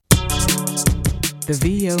The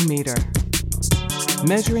VO Meter.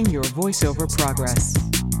 Measuring your voiceover progress.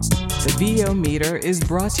 The VO Meter is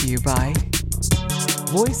brought to you by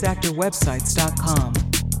VoiceActorWebsites.com,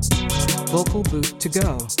 Vocal Booth To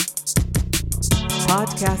Go,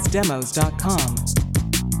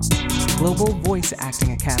 PodcastDemos.com, Global Voice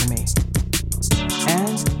Acting Academy,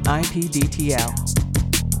 and IPDTL.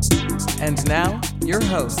 And now, your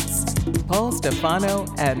hosts, Paul Stefano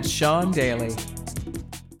and Sean Daly.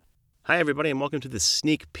 Hi, everybody, and welcome to the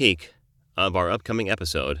sneak peek of our upcoming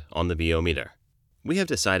episode on the VO Meter. We have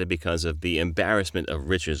decided, because of the embarrassment of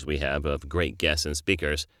riches we have of great guests and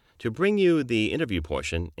speakers, to bring you the interview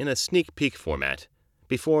portion in a sneak peek format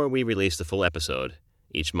before we release the full episode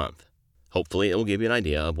each month. Hopefully, it will give you an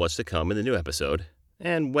idea of what's to come in the new episode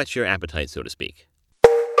and whet your appetite, so to speak.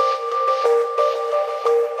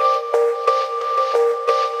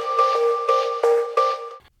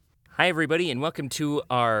 Hi, everybody, and welcome to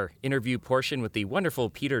our interview portion with the wonderful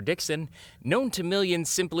Peter Dickson. Known to millions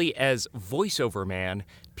simply as Voiceover Man,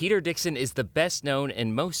 Peter Dickson is the best known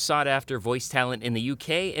and most sought-after voice talent in the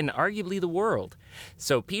UK and arguably the world.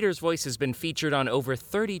 So Peter's voice has been featured on over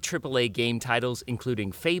 30 AAA game titles,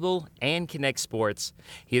 including Fable and Kinect Sports.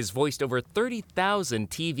 He has voiced over 30,000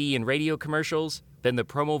 TV and radio commercials, been the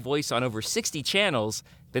promo voice on over 60 channels,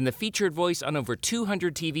 been the featured voice on over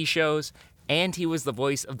 200 TV shows, and he was the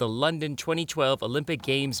voice of the London 2012 Olympic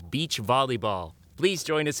Games beach volleyball. Please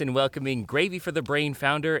join us in welcoming Gravy for the Brain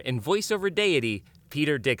founder and voiceover deity,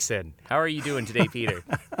 Peter Dickson. How are you doing today, Peter?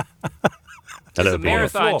 Hello, It's a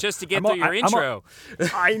marathon just to get through your intro.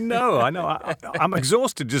 I know. I'm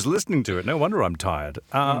exhausted just listening to it. No wonder I'm tired.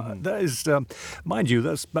 That is, mind you,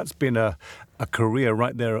 that's been a career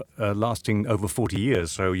right there lasting over 40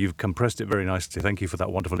 years, so you've compressed it very nicely. Thank you for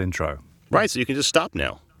that wonderful intro. Right, so you can just stop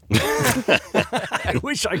now. I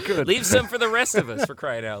wish I could. Leave some for the rest of us, for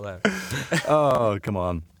crying out loud. Oh, come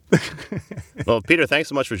on. Well, Peter, thanks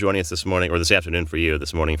so much for joining us this morning, or this afternoon for you,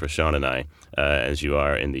 this morning for Sean and I, as you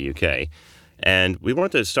are in the UK. And we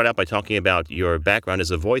wanted to start out by talking about your background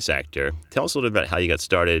as a voice actor. Tell us a little bit about how you got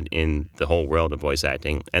started in the whole world of voice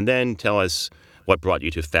acting, and then tell us what brought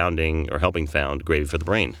you to founding or helping found Gravy for the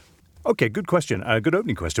Brain. Okay, good question. Good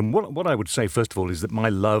opening question. What I would say, first of all, is that my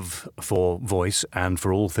love for voice and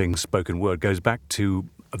for all things spoken word goes back to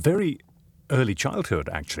a very early childhood,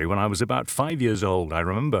 actually. When I was about 5 years old, I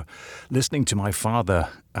remember listening to my father's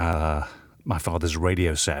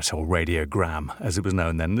radio set, or radiogram, as it was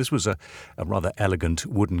known then. This was a rather elegant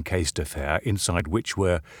wooden-cased affair, inside which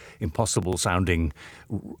were impossible-sounding,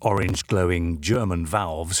 orange-glowing German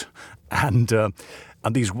valves, and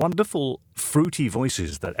these wonderful, fruity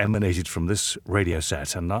voices that emanated from this radio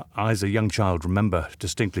set. And I, as a young child, remember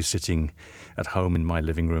distinctly sitting at home in my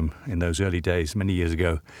living room in those early days, many years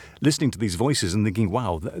ago, listening to these voices and thinking,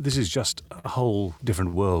 wow, this is just a whole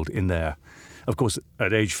different world in there. Of course,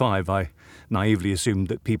 at age 5, I naively assumed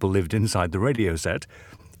that people lived inside the radio set.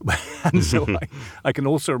 And so I can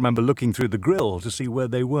also remember looking through the grill to see where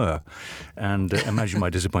they were, and imagine my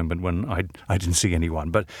disappointment when I didn't see anyone.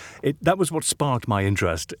 But that was what sparked my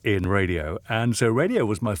interest in radio. And so radio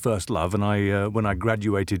was my first love. And when I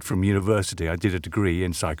graduated from university, I did a degree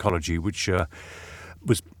in psychology, which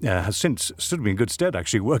has since stood me in good stead,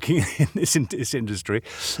 actually, working in this industry,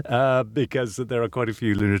 because there are quite a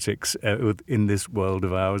few lunatics in this world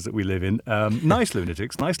of ours that we live in. Nice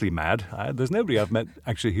lunatics, nicely mad. There's nobody I've met,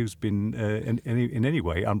 actually, who's been in any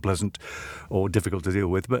way unpleasant or difficult to deal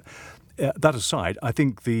with. But that aside, I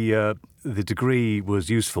think the degree was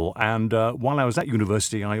useful. And while I was at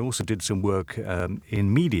university, I also did some work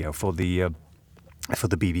in media for the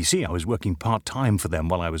BBC. I was working part-time for them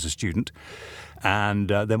while I was a student. And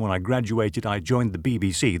then when I graduated, I joined the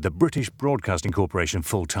BBC, the British Broadcasting Corporation,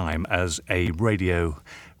 full-time as a radio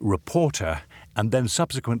reporter, and then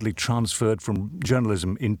subsequently transferred from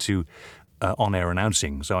journalism into on-air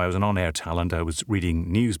announcing. So I was an on-air talent. I was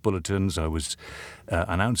reading news bulletins. I was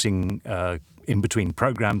announcing in between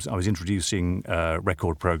programs. I was introducing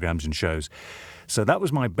record programs and shows. So that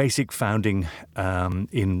was my basic founding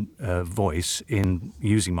in voice, in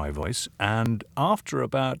using my voice. And after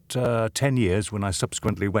about 10 years, when I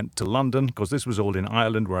subsequently went to London, because this was all in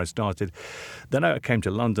Ireland where I started, then I came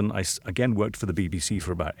to London. I again worked for the BBC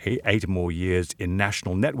for about eight more years in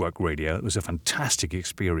national network radio. It was a fantastic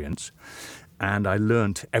experience. And I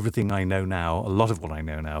learnt everything I know now, a lot of what I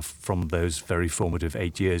know now, from those very formative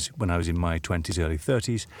 8 years when I was in my 20s, early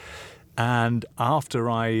 30s. And after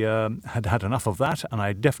I had had enough of that, and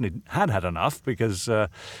I definitely had enough because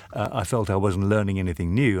I felt I wasn't learning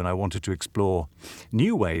anything new, and I wanted to explore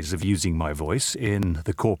new ways of using my voice in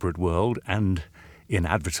the corporate world and in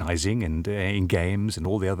advertising and in games and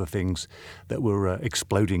all the other things that were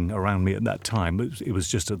exploding around me at that time. It was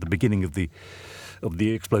just at the beginning of the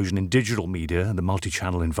explosion in digital media, and the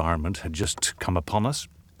multi-channel environment had just come upon us.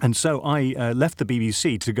 And so I left the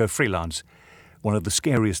BBC to go freelance. One of the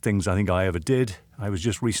scariest things I think I ever did. I was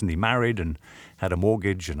just recently married and had a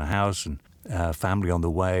mortgage and a house and family on the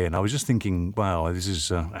way. And I was just thinking, wow, this is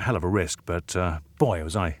a hell of a risk. But boy,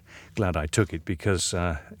 was I glad I took it, because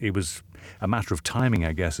it was a matter of timing,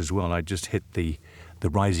 I guess, as well. I just hit the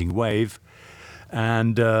rising wave.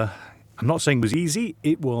 And I'm not saying it was easy.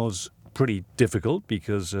 It was pretty difficult,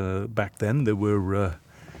 because back then there were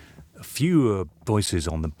a few voices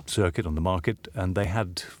on the circuit, on the market, and they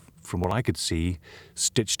had, from what I could see,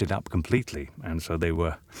 stitched it up completely. And so they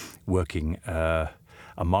were working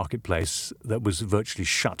a marketplace that was virtually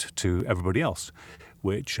shut to everybody else,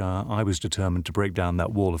 which I was determined to break down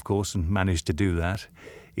that wall, of course, and managed to do that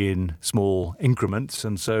in small increments.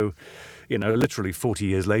 And so, literally 40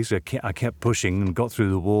 years later, I kept pushing and got through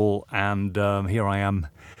the wall, and here I am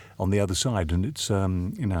on the other side. And it's,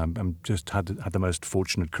 I'm just had the most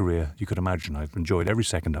fortunate career you could imagine. I've enjoyed every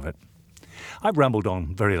second of it. I've rambled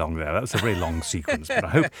on very long there. That's a very long sequence, but I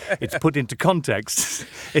hope it's put into context.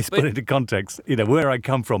 Where I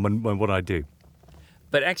come from and what I do.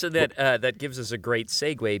 But actually, that gives us a great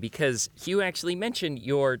segue, because Hugh actually mentioned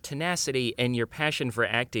your tenacity and your passion for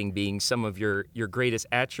acting being some of your greatest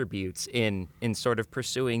attributes in sort of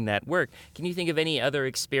pursuing that work. Can you think of any other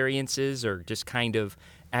experiences or just kind of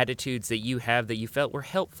attitudes that you have that you felt were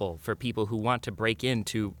helpful for people who want to break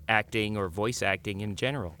into acting or voice acting in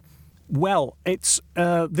general? Well, this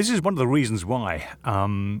is one of the reasons why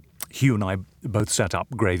Hugh and I both set up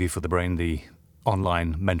Gravy for the Brain, the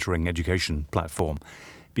online mentoring education platform,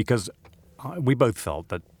 because we both felt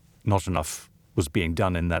that not enough was being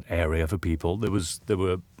done in that area for people. There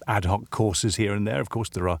were ad hoc courses here and there. Of course,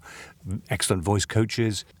 there are excellent voice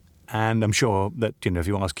coaches. And I'm sure that, if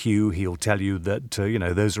you ask Hugh, he'll tell you that,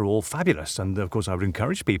 those are all fabulous. And, of course, I would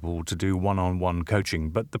encourage people to do one-on-one coaching.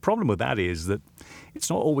 But the problem with that is that it's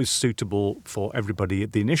not always suitable for everybody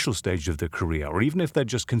at the initial stage of their career, or even if they're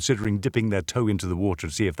just considering dipping their toe into the water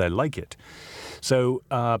to see if they like it. So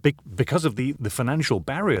because of the financial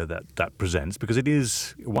barrier that presents, because it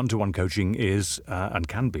is, one-to-one coaching is and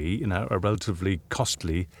can be, a relatively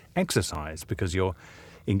costly exercise, because you're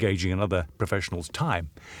engaging in other professionals'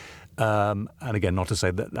 time. And again, not to say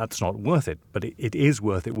that that's not worth it, but it is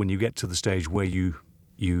worth it when you get to the stage where you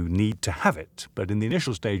need to have it. But in the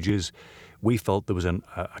initial stages, we felt there was a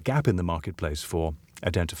gap in the marketplace for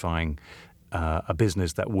identifying a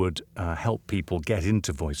business that would help people get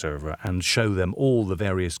into voiceover and show them all the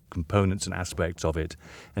various components and aspects of it,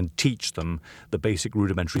 and teach them the basic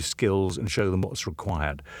rudimentary skills and show them what's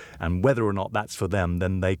required. And whether or not that's for them,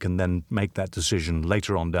 then they can then make that decision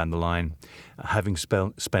later on down the line, having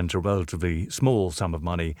spent a relatively small sum of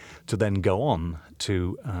money, to then go on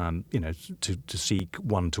to to seek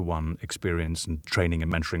one-to-one experience and training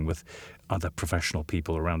and mentoring with other professional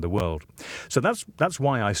people around the world. So that's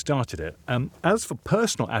why I started it. As for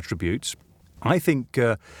personal attributes, I think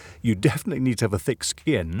you definitely need to have a thick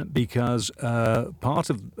skin, because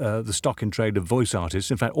part of the stock in trade of voice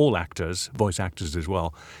artists, in fact all actors, voice actors as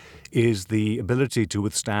well, is the ability to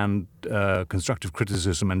withstand constructive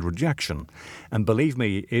criticism and rejection. And believe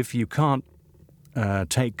me, if you can't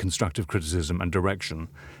take constructive criticism and direction,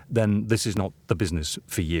 then this is not the business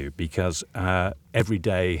for you, because every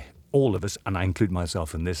day, all of us, and I include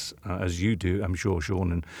myself in this, as you do, I'm sure,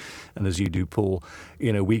 Sean, and as you do, Paul,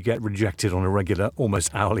 we get rejected on a regular,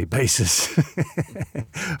 almost hourly basis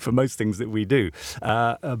for most things that we do.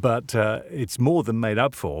 But it's more than made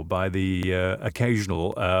up for by the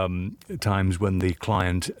occasional times when the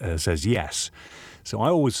client says yes. So I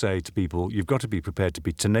always say to people, you've got to be prepared to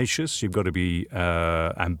be tenacious, you've got to be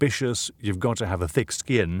ambitious, you've got to have a thick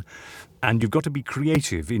skin, and you've got to be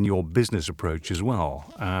creative in your business approach as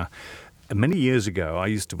well. Many years ago,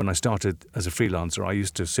 when I started as a freelancer, I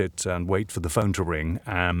used to sit and wait for the phone to ring.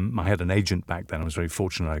 I had an agent back then. I was very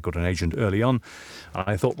fortunate. I got an agent early on.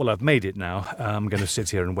 I thought, well, I've made it now. I'm going to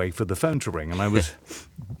sit here and wait for the phone to ring. And I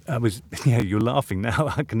was, you're laughing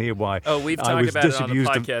now. I can hear why. Oh, we've talked about it on the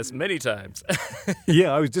podcast many times.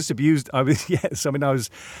 Yeah, I was disabused. How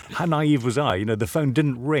naive was I? The phone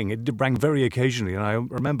didn't ring. It rang very occasionally. And I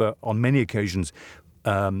remember on many occasions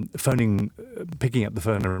picking up the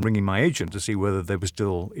phone and ringing my agent to see whether they were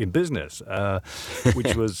still in business,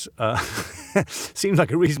 which was seems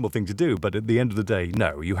like a reasonable thing to do. But at the end of the day,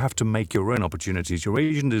 no, you have to make your own opportunities. Your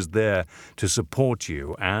agent is there to support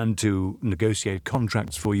you and to negotiate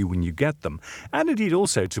contracts for you when you get them, and indeed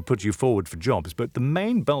also to put you forward for jobs. But the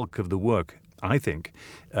main bulk of the work, I think,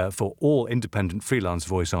 for all independent freelance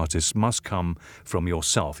voice artists must come from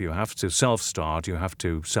yourself. You have to self-start, you have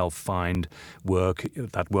to self-find work.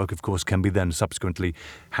 That work, of course, can be then subsequently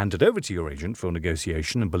handed over to your agent for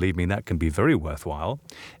negotiation, and believe me, that can be very worthwhile,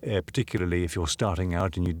 particularly if you're starting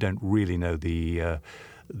out and you don't really know the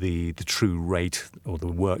true rate or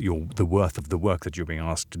the worth of the work that you're being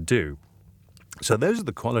asked to do. So those are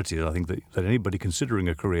the qualities, I think, that anybody considering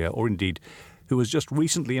a career, or indeed who has just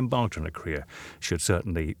recently embarked on a career, should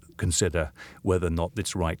certainly consider whether or not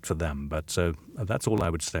it's right for them. But so that's all I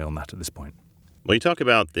would say on that at this point. Well, you talk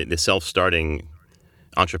about the self-starting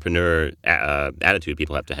entrepreneur attitude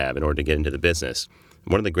people have to have in order to get into the business.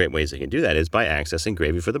 One of the great ways they can do that is by accessing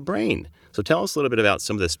Gravy for the Brain. So tell us a little bit about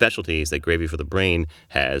some of the specialties that Gravy for the Brain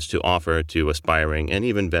has to offer to aspiring and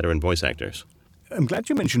even veteran voice actors. I'm glad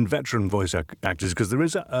you mentioned veteran voice actors, because there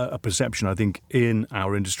is a perception, I think, in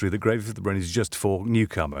our industry that Gravy for the Brain is just for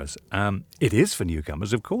newcomers. It is for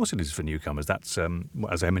newcomers. Of course it is for newcomers. That's,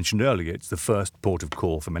 as I mentioned earlier, it's the first port of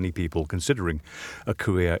call for many people considering a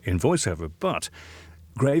career in voiceover. But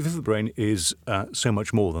Gravy for the Brain is so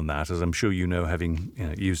much more than that, as I'm sure you know, having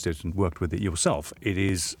used it and worked with it yourself. It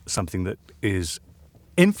is something that is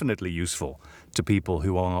infinitely useful to people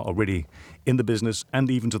who are already in the business and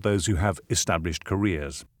even to those who have established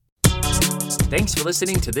careers. Thanks for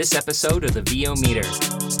listening to this episode of the VO Meter.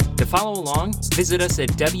 To follow along, visit us at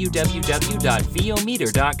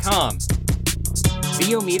www.vometer.com.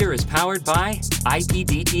 VO Meter is powered by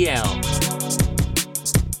IPDTL.